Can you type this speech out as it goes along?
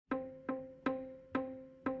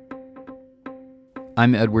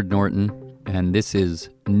I'm Edward Norton, and this is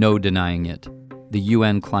No Denying It, the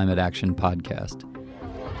UN Climate Action Podcast.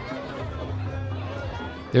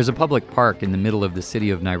 There's a public park in the middle of the city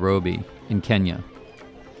of Nairobi in Kenya.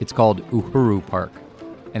 It's called Uhuru Park,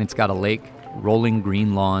 and it's got a lake, rolling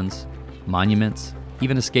green lawns, monuments,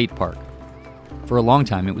 even a skate park. For a long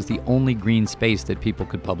time, it was the only green space that people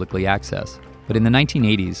could publicly access. But in the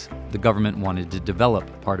 1980s, the government wanted to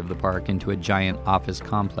develop part of the park into a giant office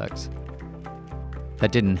complex.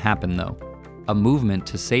 That didn't happen, though. A movement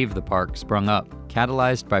to save the park sprung up,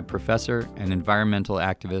 catalyzed by professor and environmental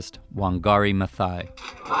activist Wangari Maathai.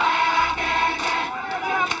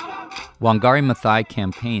 Wangari Maathai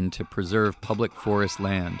campaigned to preserve public forest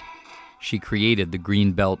land. She created the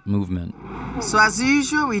Green Belt movement. So as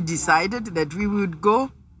usual, we decided that we would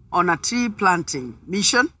go on a tree planting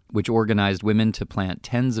mission, which organized women to plant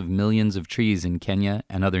tens of millions of trees in Kenya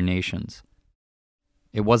and other nations.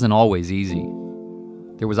 It wasn't always easy.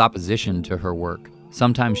 There was opposition to her work.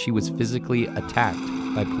 Sometimes she was physically attacked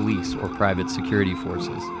by police or private security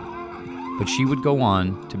forces. But she would go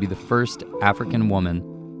on to be the first African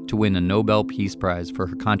woman to win a Nobel Peace Prize for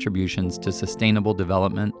her contributions to sustainable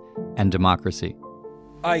development and democracy.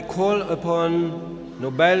 I call upon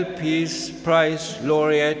Nobel Peace Prize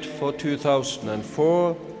laureate for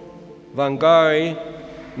 2004, Wangari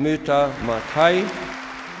Maathai.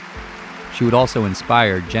 She would also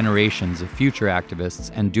inspire generations of future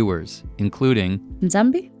activists and doers, including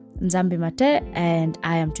Nzambi Mate, and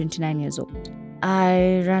I am 29 years old.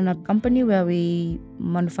 I run a company where we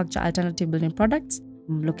manufacture alternative building products,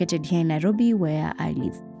 located here in Nairobi, where I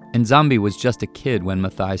live. Nzambi was just a kid when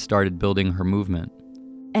Maathai started building her movement.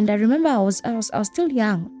 And I remember I was still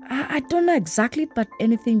young. I don't know exactly, but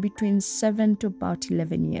anything between 7 to about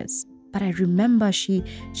 11 years. But I remember she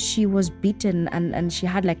was beaten and she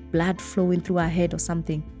had like blood flowing through her head or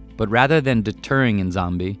something. But rather than deterring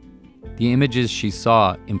Nzambi, the images she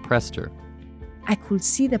saw impressed her. I could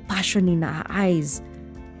see the passion in her eyes.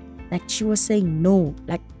 Like she was saying no.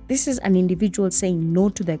 Like this is an individual saying no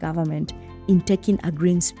to the government in taking a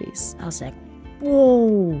green space. I was like,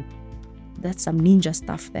 whoa, that's some ninja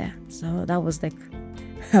stuff there. So that was like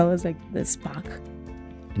the spark.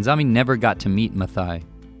 Nzambi never got to meet Maathai,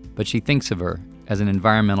 but she thinks of her as an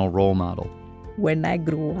environmental role model. When I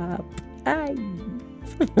grew up,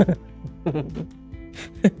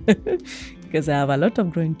 because I have a lot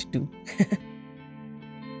of growing to do.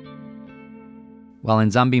 While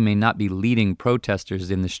Nzambi may not be leading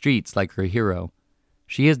protesters in the streets like her hero,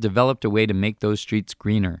 she has developed a way to make those streets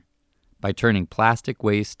greener by turning plastic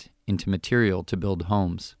waste into material to build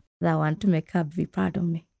homes. I want to make her be proud of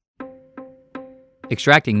me.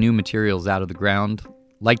 Extracting new materials out of the ground,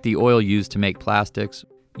 like the oil used to make plastics,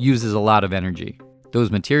 uses a lot of energy.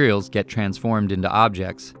 Those materials get transformed into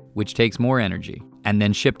objects, which takes more energy, and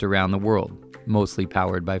then shipped around the world, mostly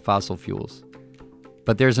powered by fossil fuels.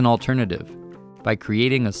 But there's an alternative. By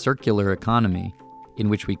creating a circular economy in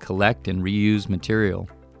which we collect and reuse material,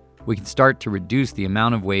 we can start to reduce the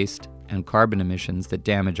amount of waste and carbon emissions that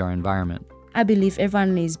damage our environment. I believe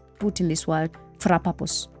everyone is put in this world for a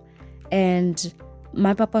purpose. And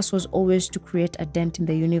my purpose was always to create a dent in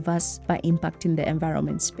the universe by impacting the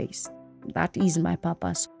environment space. That is my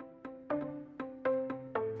purpose.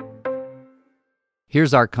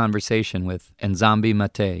 Here's our conversation with Nzambi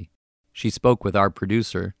Mate. She spoke with our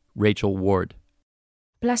producer, Rachel Ward.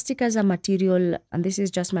 Plastic as a material, and this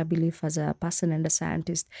is just my belief as a person and a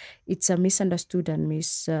scientist, it's a misunderstood and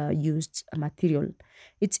misused material.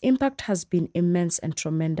 Its impact has been immense and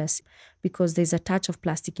tremendous because there's a touch of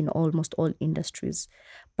plastic in almost all industries.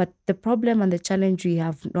 But the problem and the challenge we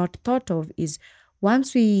have not thought of is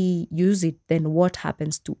once we use it, then what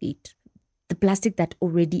happens to it? The plastic that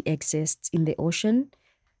already exists in the ocean,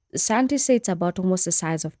 scientists say it's about almost the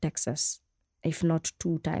size of Texas, if not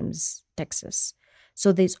 2 times Texas.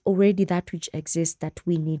 So there's already that which exists that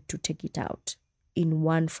we need to take it out in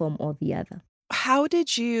one form or the other. How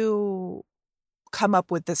did you come up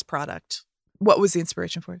with this product? What was the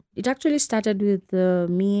inspiration for it? It actually started with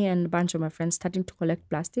me and a bunch of my friends starting to collect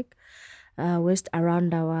plastic waste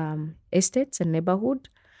around our estates and neighborhood.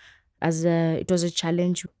 It was a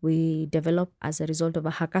challenge we developed as a result of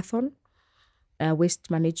a hackathon, a waste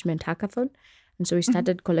management hackathon. And so we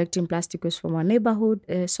started collecting plastic waste from our neighborhood,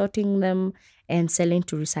 sorting them and selling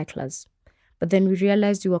to recyclers. But then we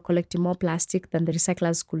realized we were collecting more plastic than the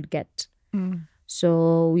recyclers could get.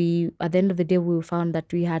 So at the end of the day, we found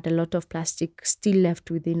that we had a lot of plastic still left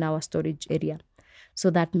within our storage area. So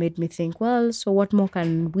that made me think, well, so what more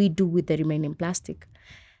can we do with the remaining plastic?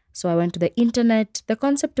 So I went to the internet. The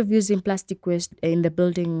concept of using plastic waste in the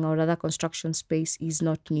building or other construction space is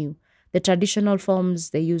not new. The traditional forms,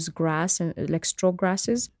 they use grass and like straw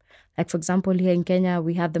grasses. Like, for example, here in Kenya,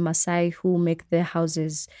 we have the Maasai who make their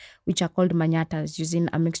houses, which are called manyatas, using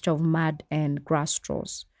a mixture of mud and grass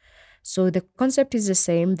straws. So the concept is the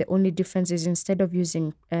same. The only difference is instead of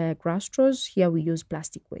using grass straws, here we use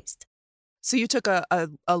plastic waste. So you took a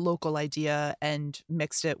local idea and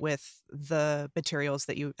mixed it with the materials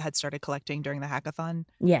that you had started collecting during the hackathon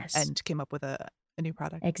Yes, and came up with a new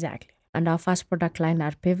product. exactly. And our first product line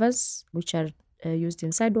are pavers, which are used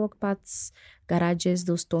in sidewalk paths, garages,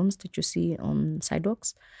 those stones that you see on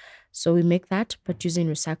sidewalks. So we make that, but using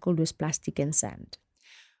recycled waste plastic and sand.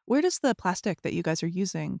 Where does the plastic that you guys are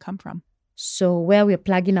using come from? So where we're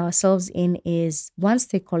plugging ourselves in is once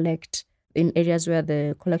they collect in areas where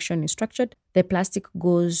the collection is structured, the plastic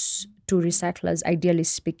goes to recyclers, ideally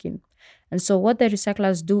speaking. And so what the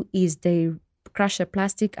recyclers do is they crush the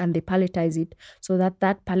plastic and they palletize it so that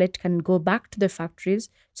that pallet can go back to the factories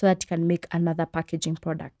so that it can make another packaging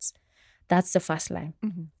products. That's the first line.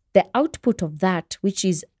 Mm-hmm. The output of that, which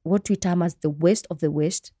is what we term as the waste of the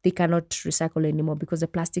waste, they cannot recycle anymore because the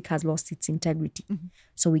plastic has lost its integrity. Mm-hmm.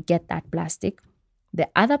 So we get that plastic. The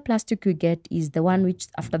other plastic we get is the one which,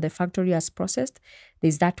 after the factory has processed,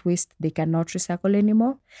 there's that waste they cannot recycle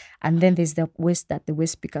anymore. And then there's the waste that the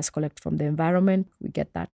waste pickers collect from the environment. We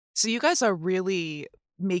get that. So you guys are really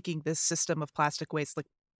making this system of plastic waste like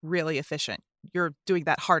really efficient. You're doing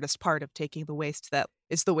that hardest part of taking the waste that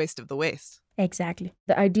is the waste of the waste. Exactly.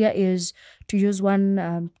 The idea is to use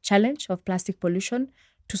one challenge of plastic pollution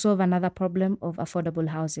to solve another problem of affordable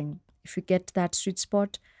housing. If we get that sweet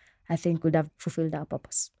spot, I think we'd have fulfilled our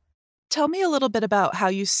purpose. Tell me a little bit about how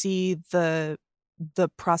you see the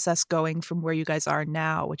process going from where you guys are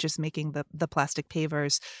now, which is making the plastic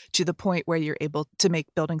pavers, to the point where you're able to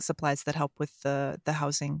make building supplies that help with the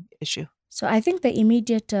housing issue. So I think the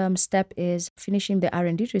immediate step is finishing the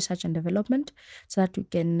R&D, research and development, so that we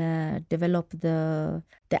can develop the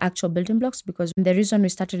actual building blocks. Because the reason we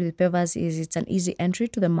started with pavers is it's an easy entry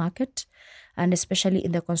to the market, and especially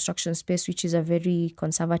in the construction space, which is a very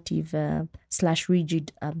conservative /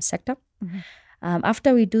 rigid sector. Mm-hmm.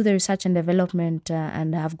 After we do the research and development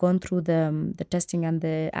and have gone through the testing and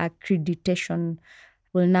the accreditation,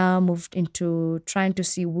 we'll now move into trying to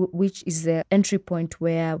see which is the entry point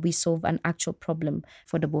where we solve an actual problem,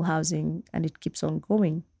 affordable housing, and it keeps on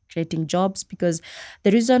going, creating jobs. Because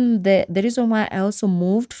the reason why I also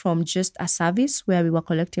moved from just a service where we were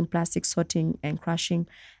collecting plastic, sorting and crushing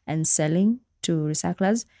and selling to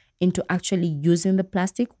recyclers into actually using the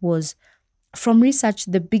plastic was, from research,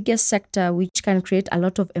 the biggest sector which can create a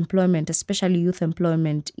lot of employment, especially youth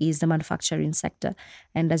employment, is the manufacturing sector.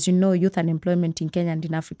 And as you know, youth unemployment in Kenya and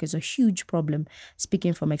in Africa is a huge problem,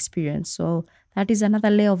 speaking from experience. So that is another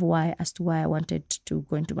layer of why I wanted to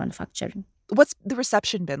go into manufacturing. What's the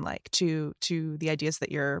reception been like to the ideas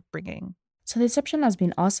that you're bringing? So the reception has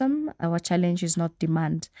been awesome. Our challenge is not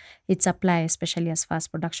demand, it's supply, especially as far as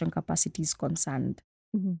production capacity is concerned.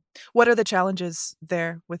 Mm-hmm. What are the challenges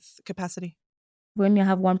there with capacity? When you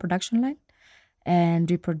have one production line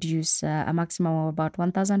and we produce a maximum of about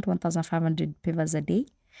 1,000 to 1,500 pavers a day,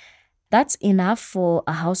 that's enough for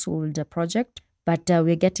a household project. But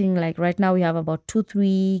we're getting, like right now, we have about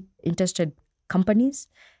 2-3 interested companies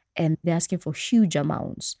and they're asking for huge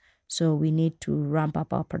amounts. So we need to ramp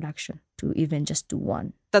up our production to even just do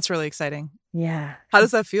one. That's really exciting. Yeah. How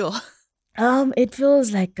does that feel? It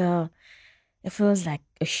feels like a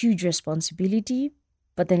huge responsibility,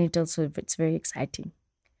 but then it's very exciting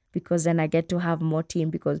because then I get to have more team,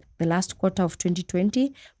 because the last quarter of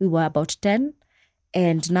 2020 we were about 10,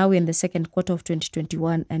 and now we're in the second quarter of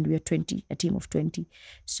 2021 and we're 20, a team of 20.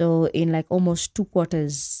 So in like almost 2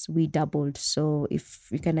 quarters we doubled. So if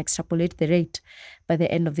we can extrapolate the rate, by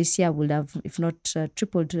the end of this year we'll have, if not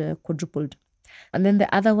tripled, quadrupled. And then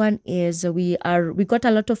the other one is we got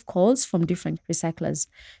a lot of calls from different recyclers.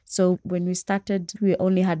 So when we started, we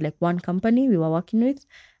only had like one company we were working with.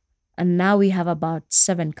 And now we have about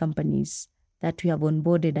 7 companies that we have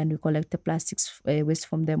onboarded, and we collect the plastics waste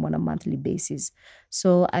from them on a monthly basis.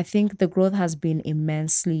 So I think the growth has been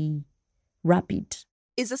immensely rapid.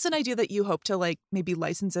 Is this an idea that you hope to like maybe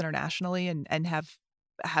license internationally and have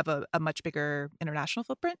a much bigger international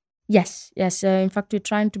footprint? Yes. In fact, we're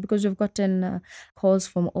trying to, because we've gotten calls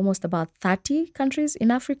from almost about 30 countries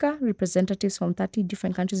in Africa, representatives from 30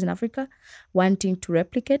 different countries in Africa, wanting to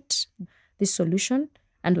replicate this solution,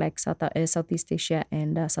 and like Southeast Asia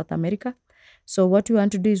and South America. So what we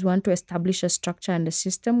want to do is establish a structure and a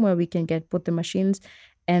system where we can get both the machines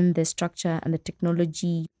and the structure and the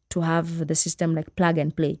technology to have the system like plug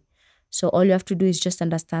and play. So all you have to do is just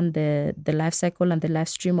understand the life cycle and the life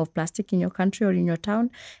stream of plastic in your country or in your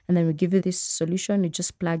town. And then we give you this solution. You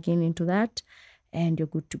just plug into that and you're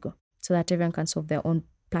good to go. So that everyone can solve their own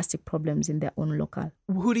plastic problems in their own local.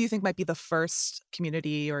 Who do you think might be the first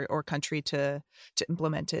community or country to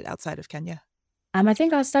implement it outside of Kenya? I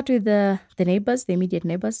think I'll start with the neighbors, the immediate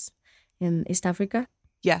neighbors in East Africa.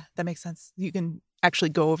 Yeah, that makes sense. You can actually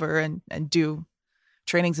go over and do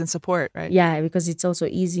trainings and support, right? Yeah, because it's also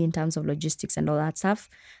easy in terms of logistics and all that stuff.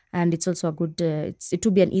 And it's also a good, it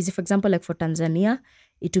will be an easy, for example, like for Tanzania,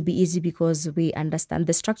 it will be easy because we understand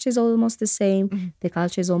the structure is almost the same, the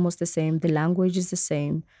culture is almost the same, the language is the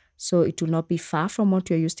same. So it will not be far from what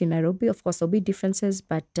you're used to in Nairobi. Of course, there'll be differences,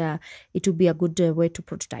 but it will be a good way to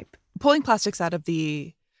prototype. Pulling plastics out of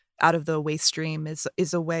the waste stream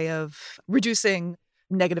is a way of reducing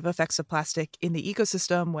negative effects of plastic in the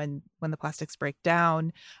ecosystem when the plastics break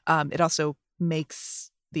down. It also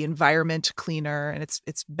makes the environment cleaner, and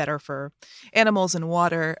it's better for animals and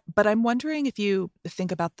water. But I'm wondering if you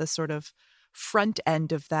think about the sort of front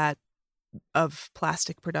end of that, of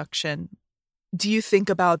plastic production. Do you think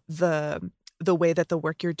about the way that the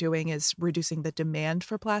work you're doing is reducing the demand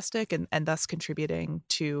for plastic and thus contributing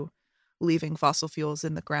to leaving fossil fuels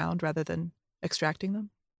in the ground rather than extracting them?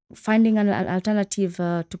 Finding an alternative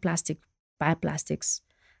to plastic, bioplastics,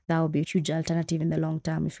 that would be a huge alternative in the long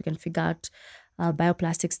term if you can figure out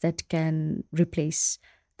bioplastics that can replace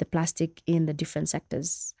the plastic in the different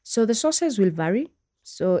sectors. So the sources will vary.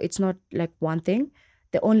 So it's not like one thing.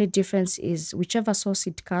 The only difference is whichever source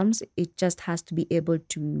it comes, it just has to be able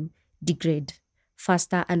to degrade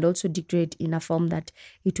faster and also degrade in a form that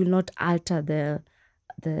it will not alter the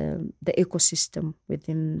ecosystem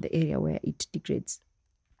within the area where it degrades.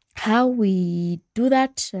 How we do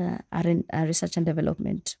that are in research and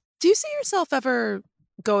development. Do you see yourself ever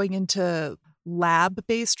going into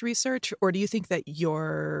lab-based research, or do you think that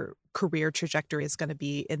your career trajectory is going to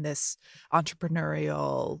be in this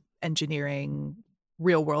entrepreneurial, engineering,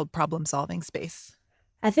 real-world problem-solving space?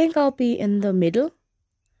 I think I'll be in the middle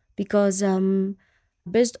because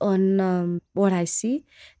based on what I see,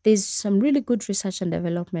 there's some really good research and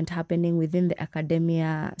development happening within the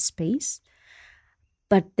academia space.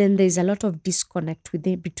 But then there's a lot of disconnect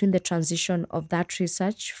between the transition of that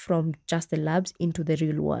research from just the labs into the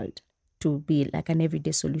real world to be like an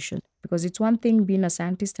everyday solution. Because it's one thing being a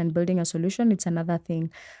scientist and building a solution, it's another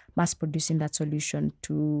thing mass producing that solution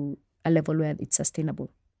to a level where it's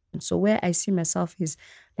sustainable. And so where I see myself is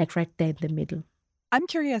like right there in the middle. I'm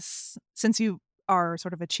curious, since you are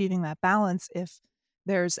sort of achieving that balance, if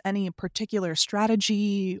there's any particular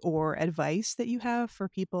strategy or advice that you have for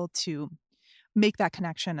people to make that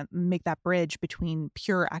connection and make that bridge between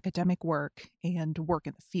pure academic work and work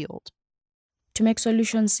in the field. To make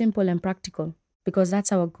solutions simple and practical, because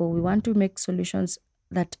that's our goal. We want to make solutions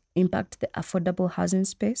that impact the affordable housing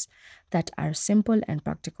space, that are simple and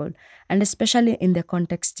practical, and especially in the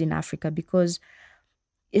context in Africa, because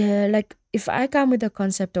like if I come with the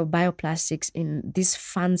concept of bioplastics in this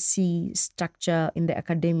fancy structure in the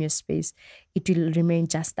academia space, it will remain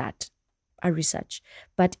just that, a research.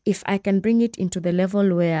 But if I can bring it into the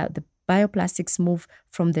level where the bioplastics move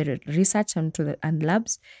from the research and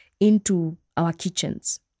labs into our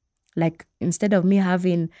kitchens, like instead of me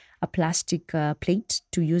having a plastic plate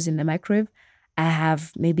to use in the microwave, I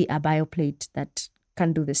have maybe a bioplate that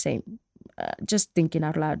can do the same. Just thinking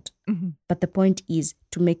out loud. Mm-hmm. But the point is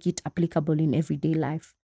to make it applicable in everyday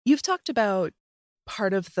life. You've talked about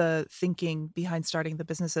part of the thinking behind starting the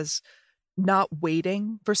business as not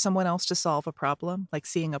waiting for someone else to solve a problem, like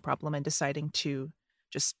seeing a problem and deciding to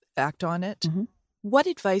just act on it. Mm-hmm. What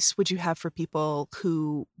advice would you have for people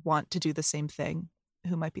who want to do the same thing,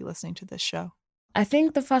 who might be listening to this show? I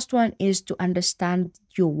think the first one is to understand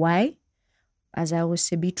your why. As I always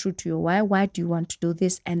say, be true to your why. Why do you want to do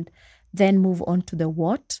this? And then move on to the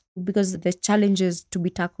what, because the challenges to be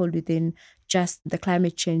tackled within just the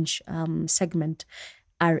climate change segment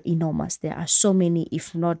are enormous. There are so many,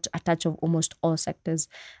 if not a touch of almost all sectors.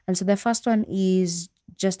 And so the first one is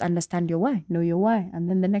just understand your why, know your why. And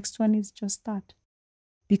then the next one is just start.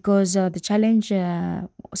 Because the challenge,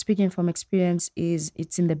 speaking from experience, is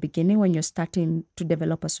it's in the beginning when you're starting to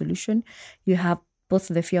develop a solution. You have both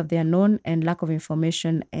the fear of the unknown and lack of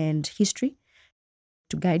information and history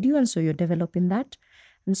to guide you. And so you're developing that.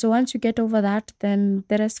 And so once you get over that, then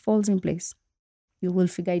the rest falls in place. You will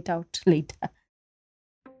figure it out later.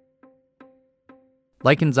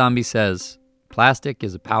 Like Nzambi says, plastic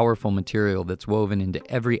is a powerful material that's woven into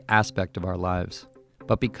every aspect of our lives.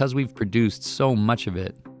 But because we've produced so much of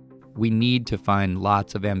it, we need to find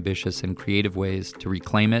lots of ambitious and creative ways to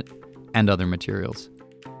reclaim it and other materials.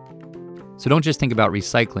 So don't just think about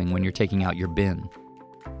recycling when you're taking out your bin.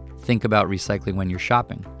 Think about recycling when you're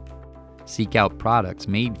shopping. Seek out products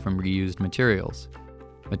made from reused materials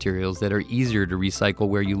that are easier to recycle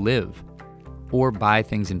where you live, or buy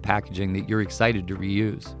things in packaging that you're excited to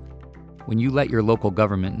reuse. When you let your local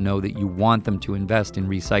government know that you want them to invest in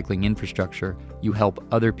recycling infrastructure, you help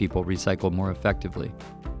other people recycle more effectively.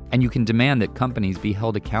 And you can demand that companies be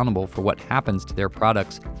held accountable for what happens to their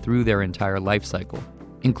products through their entire life cycle,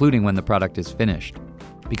 including when the product is finished.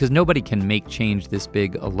 Because nobody can make change this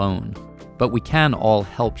big alone, but we can all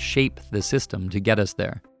help shape the system to get us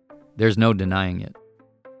there. There's no denying it.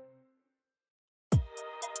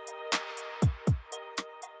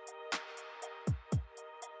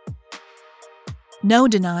 No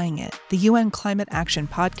denying it, the UN Climate Action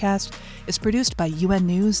Podcast is produced by UN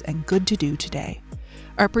News and Good to Do Today.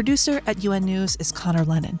 Our producer at UN News is Connor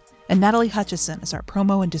Lennon, and Natalie Hutchison is our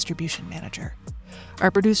promo and distribution manager.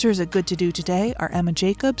 Our producers at Good to Do Today are Emma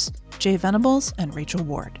Jacobs, Jay Venables, and Rachel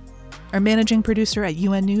Ward. Our managing producer at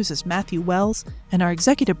UN News is Matthew Wells, and our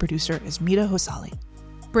executive producer is Mita Hosali.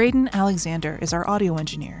 Braden Alexander is our audio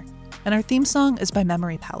engineer, and our theme song is by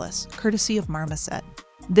Memory Palace, courtesy of Marmoset.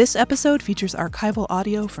 This episode features archival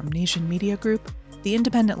audio from Nation Media Group, the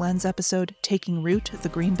Independent Lens episode Taking Root, the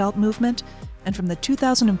Greenbelt Movement, and from the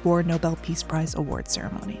 2004 Nobel Peace Prize award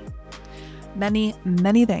ceremony. Many,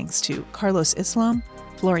 many thanks to Carlos Islam,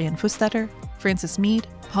 Florian Fustetter, Francis Mead,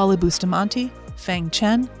 Paula Bustamante, Fang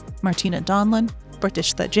Chen, Martina Donlin,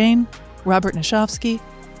 Pratishta Jain, Robert Nishovsky,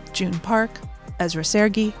 June Park, Ezra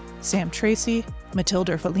Sergi, Sam Tracy,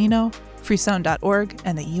 Matilda Folino, freesound.org,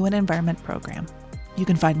 and the UN Environment Program. You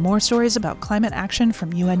can find more stories about climate action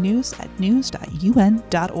from UN News at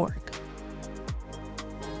news.un.org.